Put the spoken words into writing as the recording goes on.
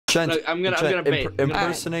Gent, Look, I'm gonna bait.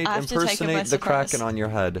 Impersonate the Kraken on your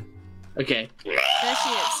head. Okay. There she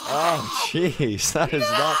is. Oh, jeez, that is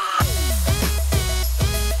not.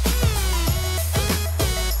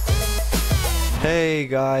 Hey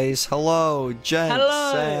guys, hello, Jen,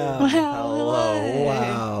 Hello. Sam. Hello.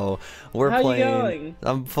 Wow. We're How playing. you going?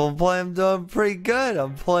 I'm doing pretty good.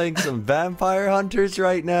 I'm playing some Vampire Hunters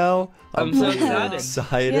right now. I'm so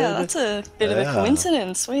excited. Yeah, that's a bit of a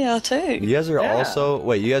coincidence. We are too. You guys are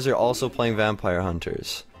also you guys are also playing Vampire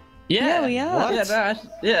Hunters. Yeah, we are. What? Yeah,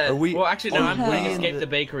 that. Yeah. Are we, well, actually, no. I'm playing in Escape the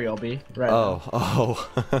Bakery obby. Right. Oh.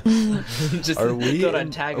 Just Are we in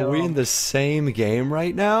in the same game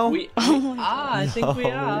right now? I think we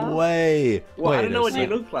are. No way. Well, wait, I don't know what you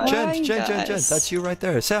look like. Jen, that's you right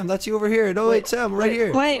there. Sam, that's you over here. No, wait, Sam, right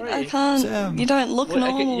here. Wait, I can't. Sam. You don't look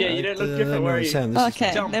normal. Yeah, you don't look different. Where are you? Sam, this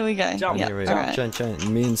Okay, is there we go. Jump. Yeah, right. alright.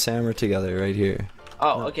 Jen, me and Sam are together right here.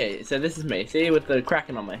 Oh, okay. So this is me. See, with the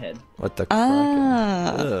Kraken on my head. What the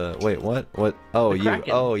Kraken? Wait, what? What? Oh, you.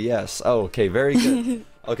 Kraken. Oh, yes. Oh, okay, very good.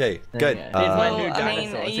 Okay, good. Here's my new I dinosaur.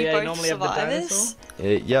 mean, are See, you I both normally have the survivors?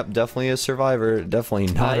 dinosaur. Yep, definitely a survivor. Definitely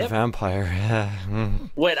not a Yep. vampire.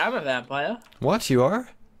 Wait, I'm a vampire. What? You are?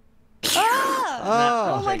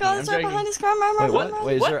 Oh my god, it's right behind us. Wait, what?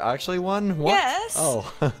 Wait, is there actually one? What? Yes.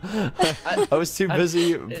 Oh. I was too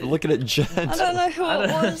busy looking at Jen. I don't know who it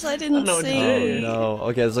was. I didn't know what to see. do. No.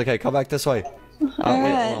 Okay, it's okay. Come back this way. Wait, hold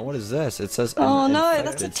on. What is this? It says. Oh no, infected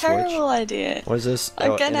that's a switch. terrible idea. What is this?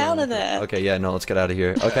 Get out of there. Okay, yeah, no, let's get out of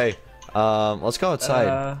here. Okay, let's go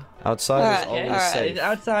outside. Outside is always safe. Is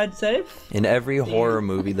outside safe? In every horror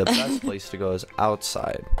movie, the best place to go is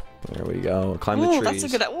outside. There we go. Climb the trees. That's a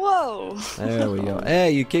good. Whoa. There we go.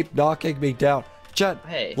 Hey, you keep knocking me down. Jet,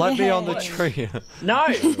 let me on the tree. No.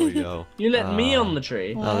 There we go. You let me on the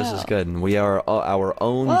tree. Oh, this is good. We are our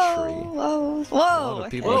own tree. Whoa. A lot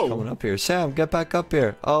of people are coming up here. Sam, get back up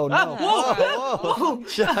here. Oh no. Whoa.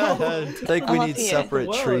 Jet. I think we need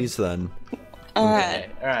separate trees then. Alright.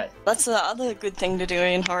 Alright. That's the other good thing to do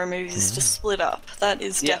in horror movies is to split up. That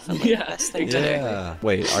is definitely the best thing to do.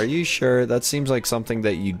 Wait, are you sure? That seems like something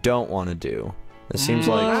that you don't want to do. It seems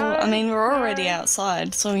like... I mean, we're already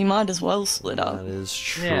outside, so we might as well split up. That is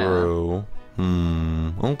true.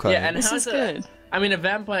 Okay. Yeah, and This is good. I mean, a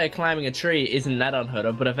vampire climbing a tree isn't that unheard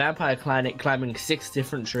of, but a vampire climbing 6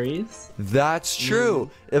 different trees? That's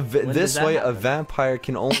true. This way, a vampire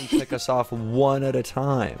can only pick us off one at a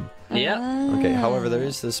time. Yeah. Okay, however, there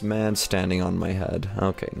is this man standing on my head.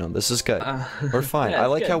 Okay, no, this is good. We're fine. Yeah, I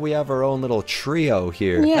like how we have our own little trio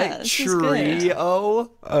here. Yeah, hey, this is good.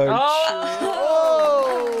 trio.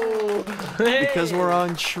 Oh! Because we're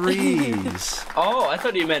on trees. Oh, I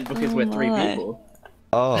thought you meant because we're 3 people.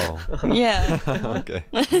 Oh. Yeah. Okay.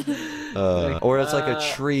 Or it's like a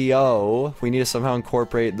trio. We need to somehow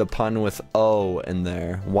incorporate the pun with O in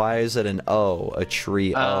there. Why is it an O? A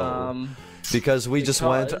trio. Because we just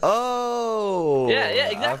went, oh! Yeah,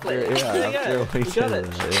 exactly. After we got it.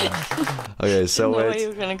 Yeah. Okay, so I didn't know where it's you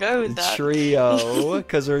were gonna go with that. trio,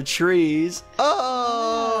 because we're trees.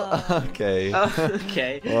 Oh! Okay.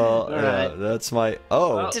 Okay. Well, Alright. that's my...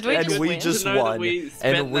 Oh, Did we and just we win? just To know that won. we And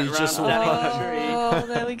spent we that just round won. standing on a tree.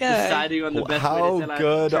 Oh, there we go. Deciding on the best How way to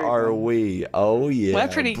good are we? Oh, yeah. We're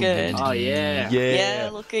pretty good. Oh, yeah. Yeah,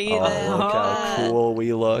 look at you there. Look how cool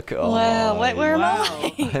we look. Oh, Wow, wait, where am Wow.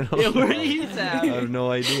 I? I don't Yeah, where are know. you, I Sam? have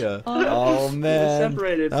no idea. Oh man,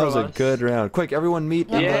 separated that was from a us. good round. Quick, everyone meet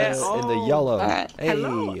in, Yeah. in the yellow. Alright. Hey.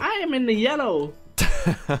 Hello, I am in the yellow.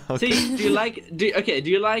 Okay. See, do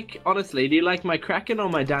you like, honestly, do you like my Kraken or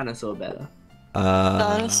my dinosaur better?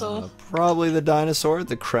 Dinosaur. Probably the dinosaur.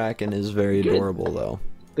 The Kraken is very adorable though.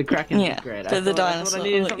 The Kraken Yeah, is great. but the I thought I dinosaur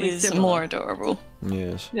needed something is similar. more adorable.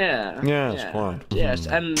 Yes. Yeah. Yes, quite. Yes,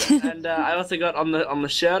 and I also got on the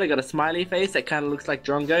shirt. I got a smiley face that kind of looks like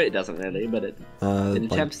Drongo. It doesn't really, but it Like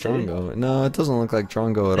attempts to. Drongo. No, it doesn't look like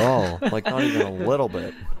Drongo at all. Like not even a little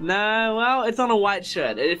bit. No, well, it's on a white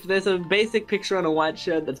shirt. If there's a basic picture on a white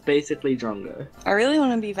shirt, that's basically Drongo. I really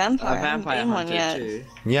want to be vampire. A vampire I haven't been one hunter yet. too.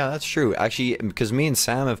 Yeah, that's true. Actually, because me and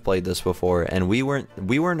Sam have played this before, and we weren't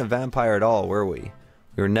a vampire at all, were we?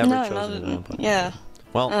 We were never No, chosen as a not, vampire. yeah.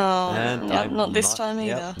 Well, Oh, and yeah, I'm not this time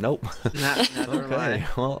either. Nope. Never Okay, mind.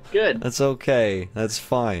 well, Good. that's okay. That's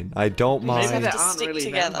fine. I don't Maybe have mind. there to aren't stick really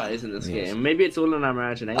together. vampires in this Yes. game. Maybe it's all in our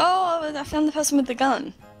imagination. Oh, I found the person with the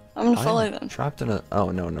gun. I'm gonna follow them. Trapped in a.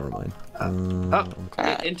 Oh no, never mind.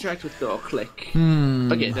 Okay. Interact with door. Click.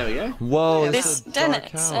 Hmm. Okay, there we go. Whoa, This this is a dark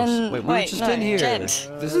Dennis house. and Wait, we were wait, just no, in here. Gent.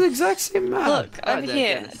 This is the exact same map. Look over there's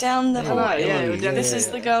here, Dennis. down the Hello, hallway. yeah, we're This Dennis. is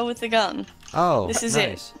the girl with the gun. Oh, This is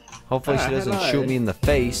nice. Hopefully she doesn't hello. shoot me in the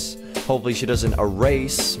face. Hopefully she doesn't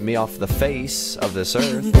erase me off the face of this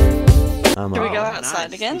earth. I'm Do we out. go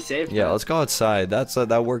outside again? Yeah, let's go outside.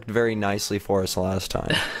 That worked very nicely for us last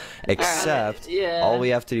time. Except, all we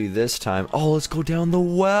have to do this time. Oh, let's go down the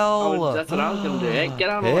well. Oh, that's what I was gonna do. Hey, get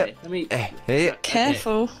out of the way. Let me. Hey.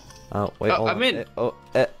 Careful. Oh wait, hold on. I'm in.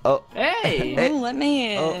 Hey. Hey. Oh, let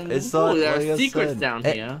me in. Oh, it's not. There are secrets down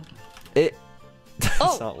here. It's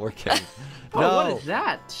not working. Oh, No. what is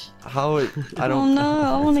that? How it? I Oh don't. no,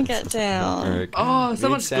 I want to get down. Oh, so Me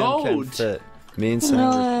and much Sam can gold. fit. Me and Sam.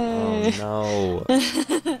 No. Oh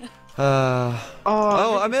no.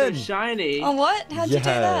 Oh, I'm so in. shiny. Oh, what? How'd you do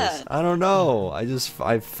that? I don't know.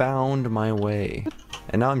 I found my way.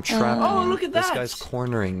 And now I'm trapped. Oh, look at This that. guy's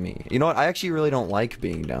cornering me. You know what? I actually really don't like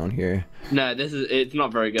being down here. No, it's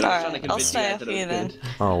not very good. I was trying to Alright, I'll convince stay you up that it here was then. good.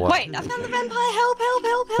 Oh, wow. Wait, I found the vampire!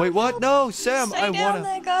 Help! Wait, what? No, Sam, Stay I down wanna.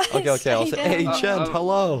 there, guys. Okay, I'll say. Stay Hey, down. Jen,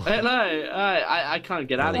 hello. Hello. I can't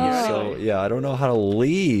get out of here So anyway. yeah, I don't know how to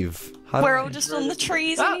leave. How We're do all I- just on the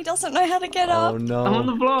trees and he doesn't know how to get Oh up. no. I'm on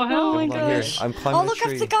the floor. Help. Oh my Hold on, here. gosh. I'm climbing Oh, look a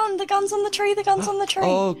tree. up the gun. The gun's on the tree. The gun's on the tree.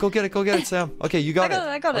 Oh, go get it, Sam. Okay, you got it.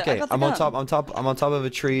 I got it. Okay, I got the I'm on gun. top. I'm on top of a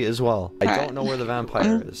tree as well. I Alright. don't know where the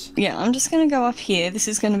vampire is. Yeah, I'm just gonna go up here. This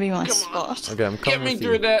is gonna be my spot. Okay, I'm coming Get me with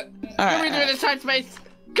through you. that. Alright, Get me through this tight space.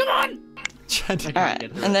 Come on. Jen. Alright,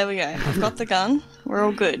 and there we go. I've got the gun. We're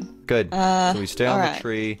all good. Good. So we stay on the alright.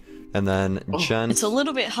 tree, and then Jen. It's a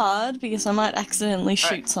little bit hard because I might accidentally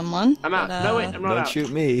shoot someone. I'm out. but, No, wait, I'm not Don't out. shoot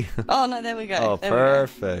me. Oh no, there we go. Oh, there we go.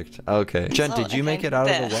 perfect. Okay. Jen, Oh, did you make okay, it out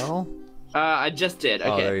there. of the well? I just did. Okay.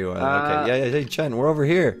 Oh, there you are. Okay. Yeah. Hey, Jen, we're over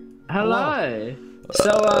here. Hello.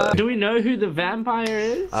 So, do we know who the vampire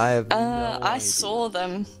is? I have. I saw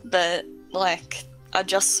them, but like I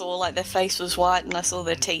just saw like their face was white and I saw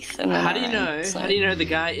their teeth. And then How do you I know? ran, so- How do you know the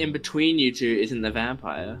guy in between you two isn't the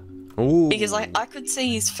vampire? Ooh. Because like I could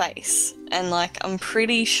see his face, and like I'm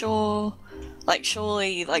pretty sure, like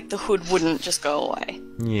surely like the hood wouldn't just go away.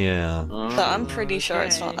 Yeah. So I'm pretty sure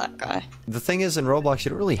it's not that guy. The thing is, in Roblox, you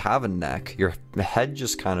don't really have a neck. Your head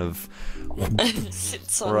just kind of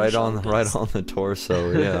Sits on right shoulders. on the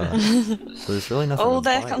torso. Yeah. So there's really nothing. Oh, to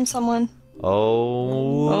there fight. comes someone.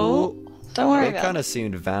 Oh. Oh, don't worry It about kind it. of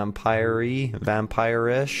seemed vampire-ish.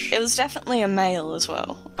 It was definitely a male as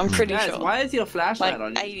well. I'm pretty Guys, sure. why is your flashlight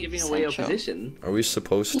Like on? You're giving away your 80% sure. position. Are we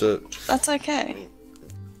supposed to? That's okay.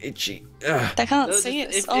 Itchy. They can't No, see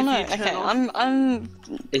just us. if Oh no. you turn Okay, off- I'm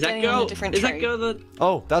Is that getting on girl? a different Is tree. that girl the?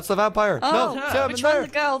 Oh, that's the vampire. Oh, no, Sam, which in one? there.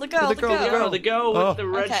 The girl. The girl, The girl with the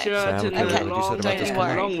red Okay. shirt Sam, and okay, the what you long, said about this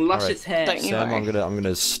guy? long, luscious hair. Don't you Sam, worry. I'm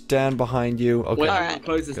gonna stand behind you. Okay. Wait, I'm Alright. gonna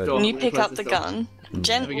close this Good. door. When you I'm gonna pick close up the this door. gun,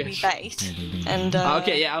 Jen will be bait, and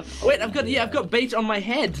Okay, yeah. Wait, I've got bait on my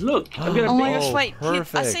head. Look, I'm gonna Oh my bait. gosh! Wait, I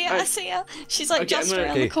perfect. see her. I see her. She's like Okay, I'm just gonna-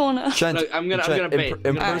 around Okay. the corner. Jen, Look, I'm gonna Jen, bait.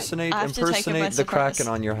 impersonate, I have to take her by impersonate the surprise.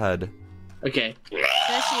 Kraken on your head. Okay. There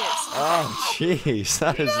she is. Oh, jeez,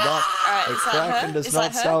 that is not. Alright, The is that Kraken her? does Is not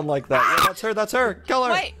that her? sound like that. Yeah, that's her. That's her. Kill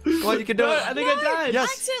her. Wait. Come on, you can do No, it. I think I died. Yes.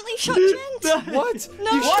 I accidentally shot Jen. What?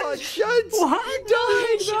 No. You What? shot Jen? What? No,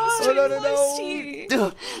 she was Oh, too no, no, close to no.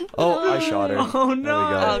 you. Oh, I shot her. Oh There no. we go.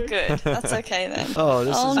 Oh, good. That's okay then. Oh,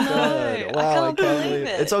 this Oh, is no. good. I Wow, can't believe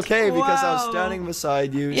it. It's okay because I was Wow. standing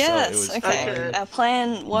beside you. Yes. So it was Okay. fine. Our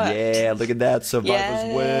plan worked. Yeah, look at that. Survivors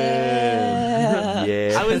win. Yeah.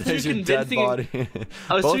 Yeah. I was too There's your dead convincing. body.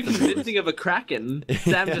 I was Both too of them. convincing of a kraken.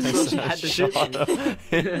 Sam just thought she had to shoot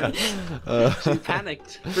me. She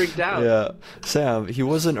panicked, freaked out. Yeah, Sam, he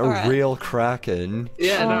wasn't a Alright. real Kraken.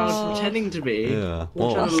 Yeah, and I Oh. was pretending to be. Yeah, We're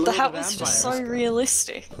well, trying to lure That the was just vampire. so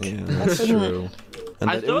realistic. yeah, that's couldn't- true. And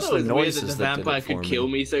I that thought was it the was weird that noises the that did vampire it for could kill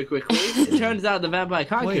me so quickly. It turns out the vampire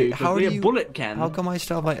can't Wait, kill you how because do we you- a bullet can. How come I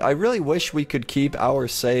still have my? I really wish we could keep our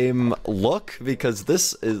same look because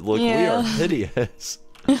this is look we Yeah. are hideous.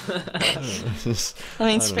 I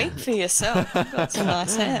mean, speak for yourself. You've got some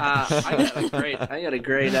nice hair. I got a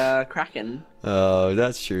great kraken. Oh,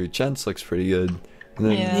 that's true. Jen's looks pretty good. And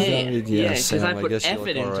then, Yeah. Because Sam, I put guess you effort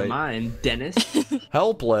look into alright. mine, Dennis.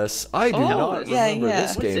 Helpless. I do Oh, not yeah, remember yeah.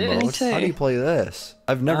 this What's game this? mode. Me too. How do you play this?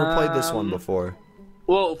 I've never played this one before.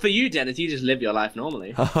 Well, for you, Dennis, you just live your life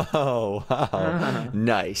normally. Oh, wow.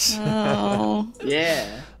 Nice. Oh.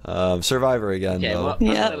 Yeah. Survivor again, Okay, though. well,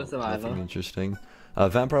 Yeah. I'm still a Nothing survivor. interesting.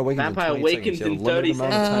 Vampire awakens Vampire in 20 awakens seconds. You have in a limited 30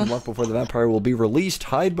 amount of time left before the vampire will be released.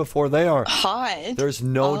 Hide before they are. Hide? There's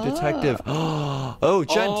no detective. Oh,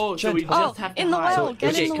 Jen. Oh, so Jen. we just have to in the hide. well.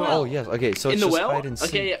 Get Okay, in the come on. well. Oh, yes. Okay, so In it's the just well? hide and seek.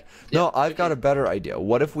 Okay, yeah. No, Yeah, I've got a better idea.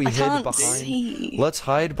 What if we hid can't behind? see. Let's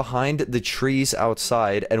hide behind the trees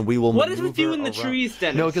outside, and we will. What is with you maneuver in the around- trees,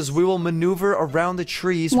 Dennis? No, because we will maneuver around the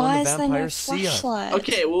trees Why when is the there no vampires see us. flashlight?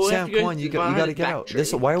 Okay, well, we have Sam, to go come on, you gotta behind get the out. back This.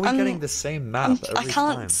 tree. Why are we I'm- getting the same map I every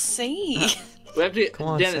can't time? see. We have to. Come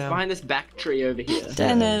on, Dennis, Sam. behind this back tree over here.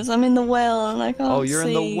 Dennis, I'm in the well and I can't see. Oh, you're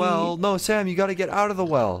in the well. No, Sam, you gotta get out of the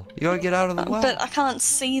well. You gotta get out of the well. But I can't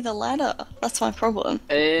see the ladder. That's my problem.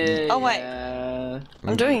 Oh wait.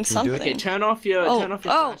 I'm doing something. Okay, turn off your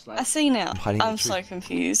flashlight. I see now. hiding in I'm the tree. so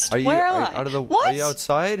confused. Are you Where am I? out of the? What? Are you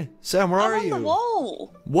outside? Sam, where I'm are on you? the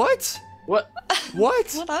wall. What? What?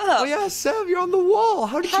 What? What up? Oh yeah, Sam, you're on the wall.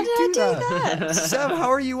 How did How you did I do that? Sam, how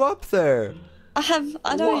are you up there?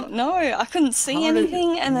 I don't know. I couldn't see How did-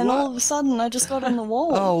 anything, and then all what? of a sudden I just got on the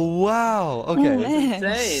wall. Oh wow. Oh, Okay. man.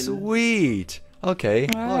 Insane. Sweet. Okay.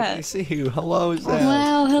 Look, I Alright. see you. Hello, Sam.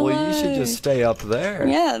 Wow, hello. Well, you should just stay up there.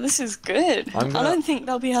 Yeah, this is good. I'm I gonna- don't think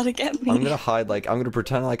they'll be able to get me. I'm gonna hide. Like I'm gonna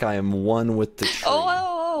pretend like I am one with the tree.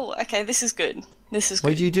 Oh, okay, this is good. This is good.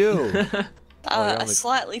 What'd you do? I on the-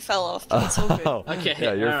 slightly fell off, but it's all good. Oh, Okay,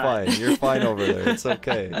 yeah, you're alright. fine. You're fine over there. It's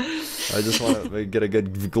okay. I just want to get a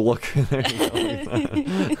good look. There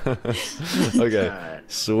you go. Okay,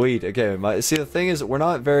 Alright. sweet. Okay, see the thing is, we're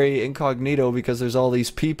not very incognito because there's all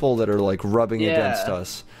these people that are like rubbing Yeah. against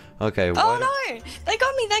us. Okay. Oh why don't- no! They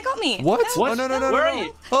got me! They got me! What? Help, Oh no no no Where no! are no.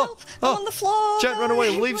 you? Oh I'm oh! on the floor! Jet, run away.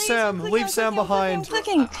 Leave Please, Sam. I'm clicking, Leave I'm Sam clicking, I'm behind.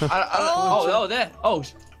 clicking. Oh, there. Oh,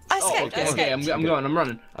 I oh, escaped, okay, I okay. escaped. I'm going. I'm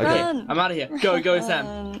running. Okay. Run. I'm out of here. Go, Sam.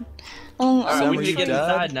 Run. Alright, Sam, we are need to you get dead?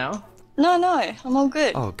 inside now. No, I'm all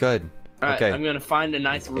good. Oh, good. Alright, Okay. I'm gonna find a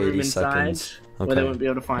nice room 80 inside seconds. where they Okay. won't be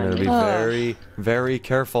able to I'm find gonna me. be Oh. very, very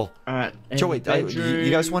careful. Alright. Joe, wait,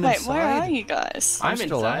 you guys went Wait, inside? where are you guys? I'm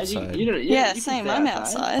still inside. outside. You don't, Yeah, you can same. stay I'm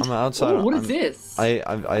outside. I'm outside. Ooh, what is I'm- this?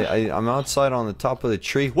 I'm outside on the top of the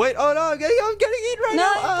tree. Wait, oh no, I'm getting eaten right No,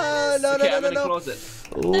 now. Ah, no, okay, I'm no, in no, the no. closet.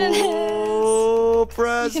 Oh,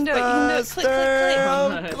 press You can do it, you can do it. Click, click, click.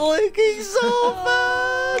 I'm clicking so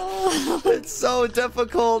fast. It's so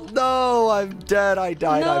difficult. No, I'm dead. I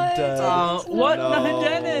died. No, I'm dead. What? No. No,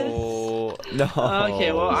 Dennis. No.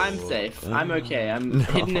 Okay, well, I'm safe. I'm okay. I'm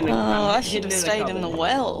hidden in a Oh, I'm I should hidden have in a stayed in the cupboard.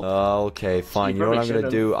 well. Okay, fine. You know what I'm probably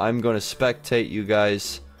gonna should've. do? I'm gonna spectate you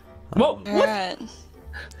guys. Whoa! What? Alright.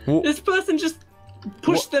 This person just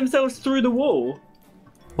pushed themselves through the wall.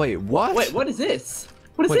 Wait, what? Wait, what is this?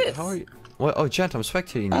 What is Wait, this? how are you? What? Oh, Gent, I'm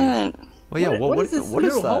spectating you. Alright. Well, yeah. What is this What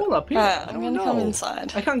is little that? hole up here? Alright, I'm gonna come know.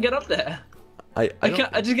 inside. I can't get up there. I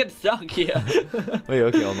don't- I just get stuck here. Wait,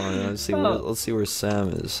 okay, hold on. Let's see. Oh. Let's see where Sam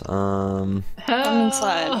is. I'm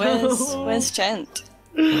inside. Where's Gent?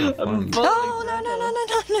 I'm Oh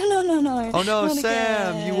no! Oh no, Not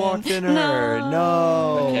Sam! again. You walked in her.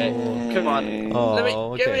 No. Okay, come on. Oh, Let me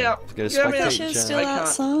okay. get me up. Gotta Get me spectate up. She's Jen. still I can't.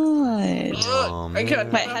 outside. Oh, I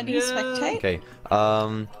can't. Wait, how do you spectate?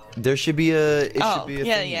 Okay. There should be a. It Oh, should be a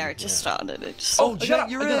yeah, thingy. yeah, it just started. It just. Oh, I got Jet, up,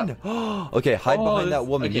 you're I got in. Okay, hide Oh, behind that this-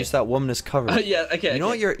 woman. okay. Use that woman as cover. Yeah, okay. You know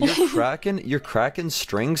what? You're cracking. You're cracking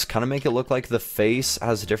strings. Kind of make it look like the face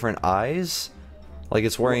has different eyes. Like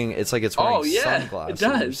it's wearing. It's like it's wearing Oh, yeah, it sunglasses or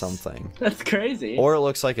does. something. That's crazy. Or it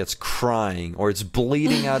looks like it's crying, or it's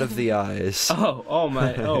bleeding out of the eyes. Oh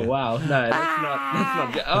my, oh wow, no, that's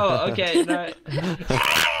not good. Oh, okay, no.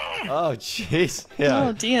 Oh, jeez. Yeah.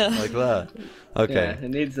 Oh dear. Like that. Yeah, Okay. it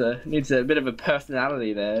needs a bit of a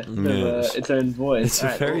personality there, a bit Yes. of its own voice. It's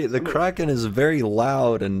Alright, very. well, The Kraken is very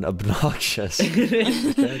loud and obnoxious. it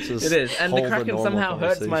is. can't just It is, and the hold a Kraken normal somehow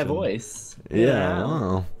hurts my conversation. voice. Yeah.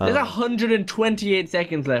 Wow. There's 128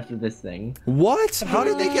 seconds left of this thing. What? How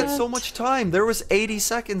did they get so much time? There was 80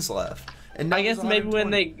 seconds left. And now I guess there's maybe when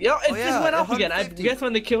 120. they, it Oh, yeah, just went up again. I 150. guess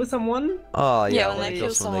when they kill someone. Oh yeah, Yeah, when like they kill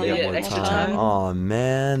just when someone, they you get get more extra time. time. Oh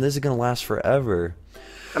man, this is gonna last forever.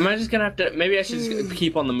 Am I just gonna have to? Maybe I should just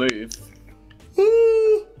keep on the move.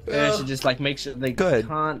 Maybe I should just like make sure they Good.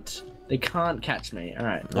 can't catch me. All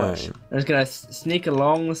right, All watch. right. I'm just gonna sneak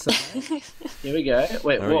along the side. Here we go.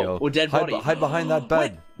 Wait, There we whoa, go. or dead body. Hide behind that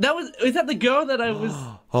bed. Wait, is that the girl that I was?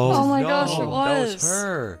 Oh my no, gosh, it That was was.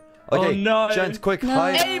 her. Oh, Okay, no. Jen, quick, No.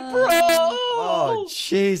 hide. April! Oh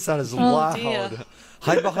jeez, that is loud. dear.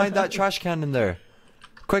 Hide behind that trash can in there.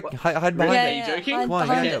 Quick, hide behind Really? it. Are you joking? hide Come on,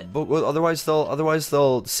 behind yeah, it. but otherwise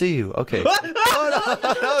they'll see you. Okay. Oh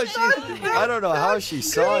no, I don't know how she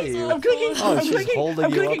saw you. I'm clicking. Oh, I'm she's clicking. holding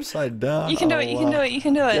I'm you clicking. upside down. You can do it. You can do it. You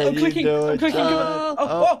can do it. Yeah, I'm you clicking. do I'm it, clicking. Jen.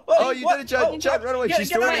 Oh, You did it, Jen. Jen, run away. She's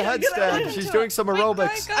get doing a away, get headstand. away. She's doing some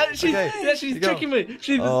aerobics. She's, Okay. yeah, she's you go. tricking me.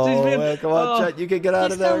 She's Oh, being. man, come on, Jen. You can get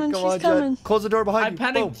out She's of there. coming, Come she's on, coming. Jen. Close the door I behind you.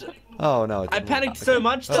 panicked. Boom. Oh no! I panicked so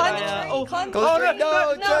much that I. Oh, climb the Go tree. straight.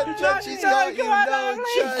 No, Jen, she's got you. No,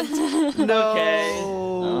 Jen. No. Okay.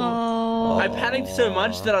 Oh. I panicked so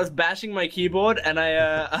much that I was bashing my keyboard and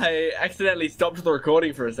I accidentally stopped the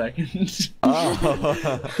recording for a second.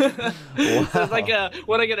 Oh. So it's like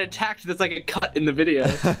when I get attacked, there's like a cut in the video.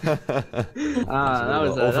 That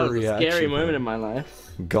was a scary moment in my life.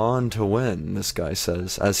 Gone to win, this guy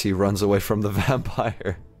says as he runs away from the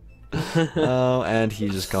vampire. Oh, and he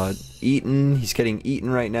just got eaten. He's getting eaten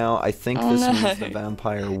right now. I think this means the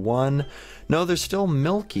vampire won. No, there's still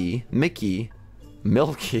Mickey. Mickey.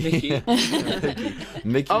 Mickey.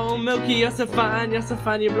 Oh, Milky, you're so fine,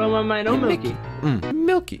 you blow my mind. Oh, Milky.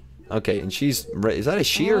 Milky. Okay, and she's. Is that a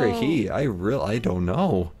she or a he? I don't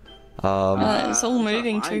know. It's all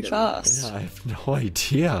moving too fast. Yeah, I have no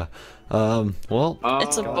idea. Well,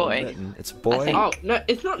 it's a boy. It's a boy. Oh no,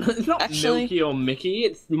 it's not. It's not Actually, Milky or Mickey.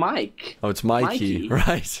 It's Mike. Oh, it's Mikey,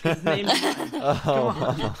 right? His name's Mike.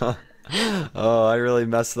 Oh. Oh, I really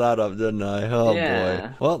messed that up, didn't I? Oh boy.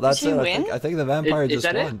 Well, that's it. I think the vampire just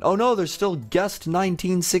won. It? Oh no, there's still guest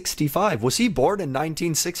 1965. Was he born in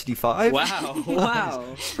 1965? Wow. Wow.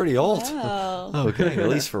 It's pretty old. Wow. Okay, at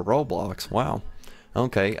least for Roblox. Wow.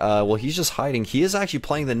 Okay, well, he's just hiding. He is actually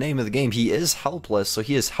playing the name of the game. He is helpless, so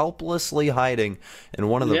he is helplessly hiding in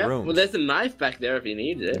one of the rooms. Well, there's a knife back there if he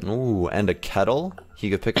needs it. Ooh, and a kettle. He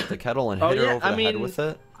could pick up the kettle and hit her over the head with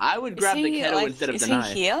it. I would grab the kettle instead of the knife.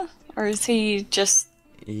 Is he here? Or is he just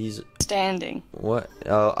standing? What?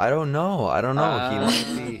 I don't know. I don't know.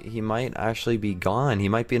 He might actually be gone. He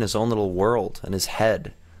might be in his own little world in his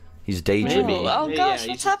head. He's daydreaming. Oh gosh,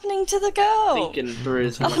 what's happening to the girl? Thinking through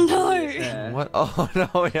his What? Oh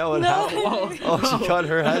no! Yeah, what happened? Oh, she got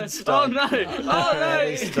her head stuck. Oh no! Oh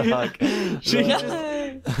no! Stuck.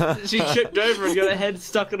 She tripped over and got her head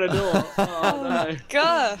stuck in a door. Oh no!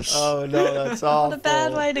 Gosh! Oh no, that's awful. What a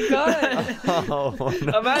bad way to go. Oh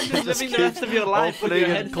no! Imagine living the rest of your life with your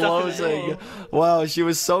head closing. Stuck in a door. Wow, she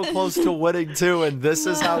was so close to winning too, and this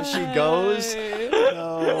is how she goes.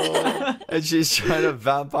 No. And she's trying to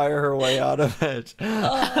vampire her way out of it.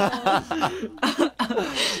 No.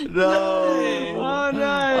 Oh no.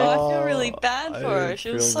 I feel really bad for her.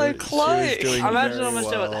 She was so close. Imagine how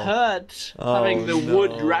much it would hurt having the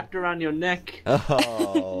wood wrapped around your neck.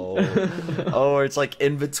 Oh. Oh, it's like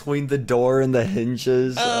in between the door and the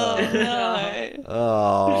hinges. Oh no.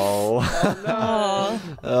 Oh. Oh.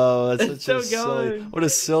 Oh, that's such a silly. What a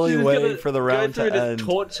silly way for the round to end.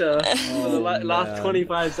 Torture for the last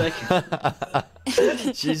 25 seconds.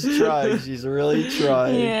 She's trying. She's really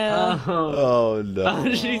trying. Yeah. Oh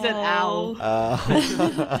no. She said ow.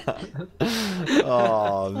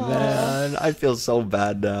 Oh man, I feel so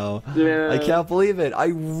bad now. Yeah. I can't believe it.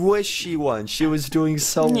 I wish she won. She was doing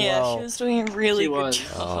so well. Yeah, she was doing a really good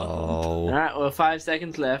job. Oh. Alright, well, 5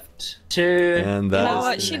 seconds left. 2. And You know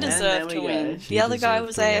what? She deserved to win. The other guy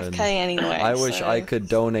was AFK anyway. I wish I could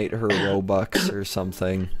donate her Robux or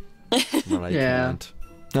something, but I can't.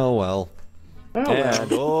 Oh well.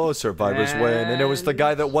 And survivors win, and it was the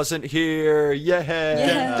guy that wasn't here.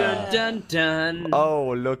 Yeah. Dun dun dun.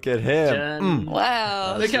 Oh, look at him.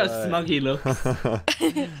 Wow. Look how smug he looks.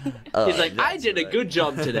 He's like, I did a good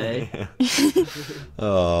job today.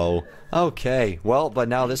 Oh. Okay. Well, but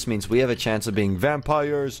now this means we have a chance of being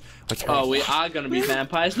vampires. Oh, we are gonna be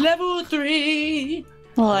vampires. Level 3.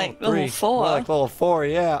 Like level 4. Like level 4,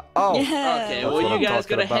 yeah. Oh. Yeah. Okay, well, you guys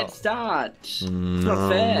got a head start. It's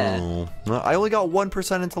not fair. No, I only got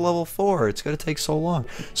 1% into level 4. It's gonna take so long.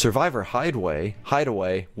 Survivor hideaway.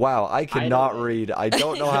 Wow, I cannot read. I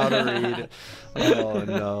don't know how to read. Oh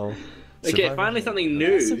no. Okay, Survivor finally something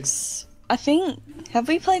new. I think, have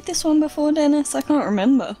we played this one before, Dennis? I can't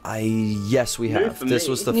remember. Yes, we have. This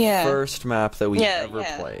was the first map that we ever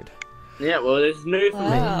played. Yeah, well, it's new for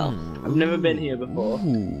me. I've never been here before.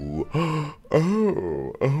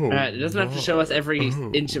 Alright, it doesn't have to show us every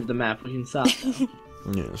inch of the map. We can start.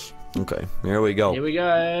 Yes. Okay, here we go. Here we go.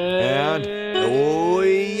 And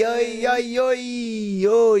oi, oi, oi, oi,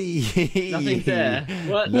 oi. Nothing's there.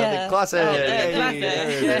 What? Nothing. Classic.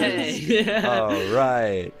 Classic. All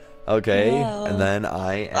right. Okay, Wow. and then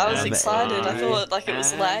I was excited. I thought like it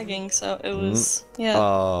was lagging, so it was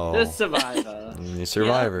Oh. The survivor.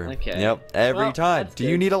 Survivor. Yeah, okay. Yep. Every time. Do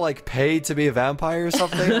you need to like pay to be a vampire or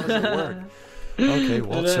something? How does it work? Okay,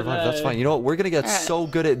 well, survive. That's fine. You know what? We're gonna get so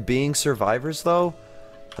good at being survivors, though.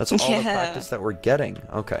 That's all the practice that we're getting.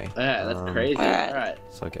 Okay. Yeah, that's crazy. Alright.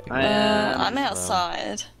 It's okay. I'm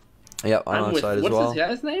outside. Yep, I'm outside as well. What's this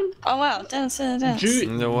guy's name? Oh wow, Dennis. What?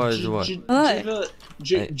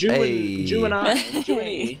 Ju and I.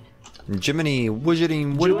 Jiminy,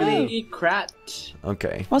 woojity, woodity. Crat.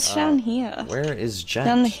 Okay. What's down here? Where is Gent?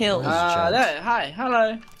 Down the hill. Where's Gent? There. Hi.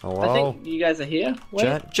 Hello. Hello. I think you guys are here.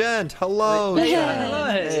 Wait. Gent, hello. Wait, Gent. hello.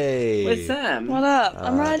 Hey. Where's Sam? What up?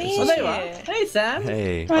 I'm right here. Oh, there you are. Hey, Sam.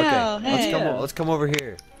 Hey. Wow, Okay. hey. Let's come over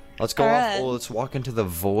here. Let's go Alright. off. Oh, let's walk into the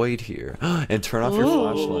void here and turn off your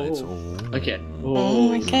flashlights. Oh. Okay.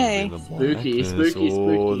 Okay. Spooky.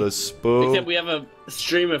 Oh, the spook. Except we have a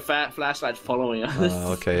stream of flashlights following us.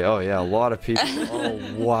 Okay. Oh yeah, a lot of people. Oh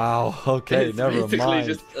wow. Okay, It's never basically mind.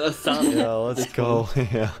 just a sun. Yeah, let's go.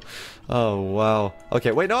 Yeah. Oh wow.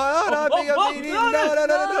 Okay. Wait. No.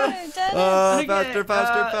 Dennis.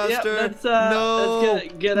 Faster. Let's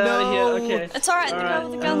get out of here. Okay. It's alright, the girl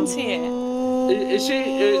with the gun's here. Is she?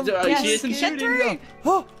 Yes, She isn't get shooting.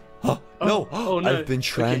 through. No. Oh, no. I've been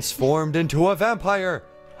transformed into a vampire.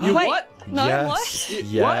 You Wait. what? No, yes. what?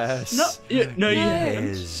 Yes. What? No, you haven't.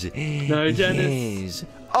 Yes. No, Dennis. Yes.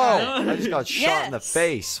 Oh, I just got shot in the Yes.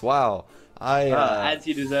 face. Wow. As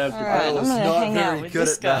you deserve to. Alright, I I'm was gonna not hang out very with good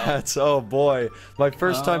this at girl. that. Oh boy. My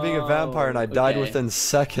first time being a vampire and I died okay. within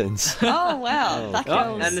seconds. Oh wow, that Oh,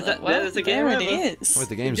 girl's. and is that- well, there's a game there it over? is. Wait,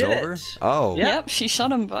 the game's did over? it. Oh. Yeah. Yep, she shot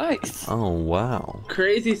them both. Oh wow.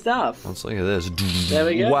 Crazy stuff. Let's look at this. There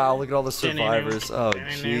we go. Wow, look at all the survivors. Oh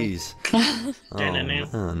jeez. Oh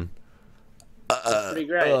man. Pretty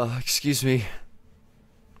great. Excuse me.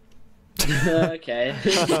 Okay.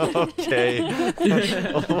 Okay.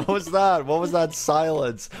 What was that? What was that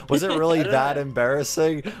silence? Was it really that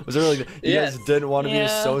embarrassing? Was it really? You Yes. guys didn't want to be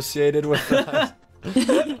Yeah. associated with that?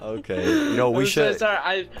 Okay. You know, we I'm so should.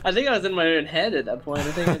 sorry. I think I was in my own head at that point.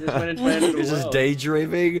 I think I just went into my own You're little just world.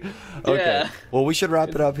 daydreaming. Okay. Yeah. Well, we should wrap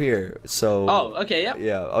it up here. So. Oh, okay, yep.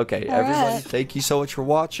 Yeah, okay. All Everybody, right. thank you so much for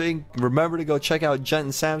watching. Remember to go check out Gent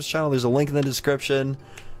and Sam's channel. There's a link in the description.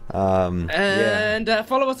 Yeah. And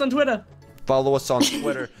follow us on Twitter. Follow us on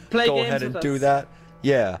Twitter. Play Go games ahead and with do us. that.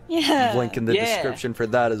 Yeah. Yeah. Link in the Yeah. description for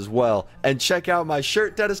that as well. And check out my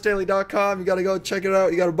shirt, DennisDaily.com. You gotta go check it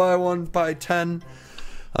out. You gotta buy one, buy 10.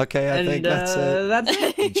 Okay, I think that's it.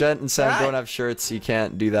 That's it. Gent and Sam Alright. don't have shirts. You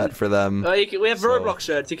can't do that for them. We have So- Roblox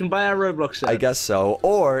shirts. You can buy our Roblox shirts. I guess so.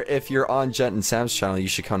 Or if you're on Gent and Sam's channel, you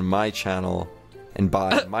should come to my channel and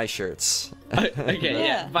buy my shirts. Okay, yeah.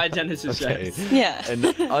 Yeah. Buy Genesis Okay. shirts. Yeah. And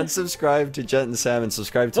unsubscribe to Gent and Sam and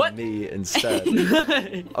subscribe to What? me instead.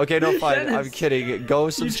 Okay, no, fine. I'm Dennis, kidding. Go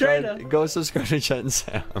traitor. subscribe. Go subscribe to Gent and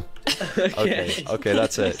Sam. Okay. Okay,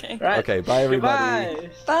 that's it. Okay. Right. Okay, bye everybody.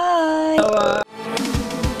 Goodbye. Bye. Bye.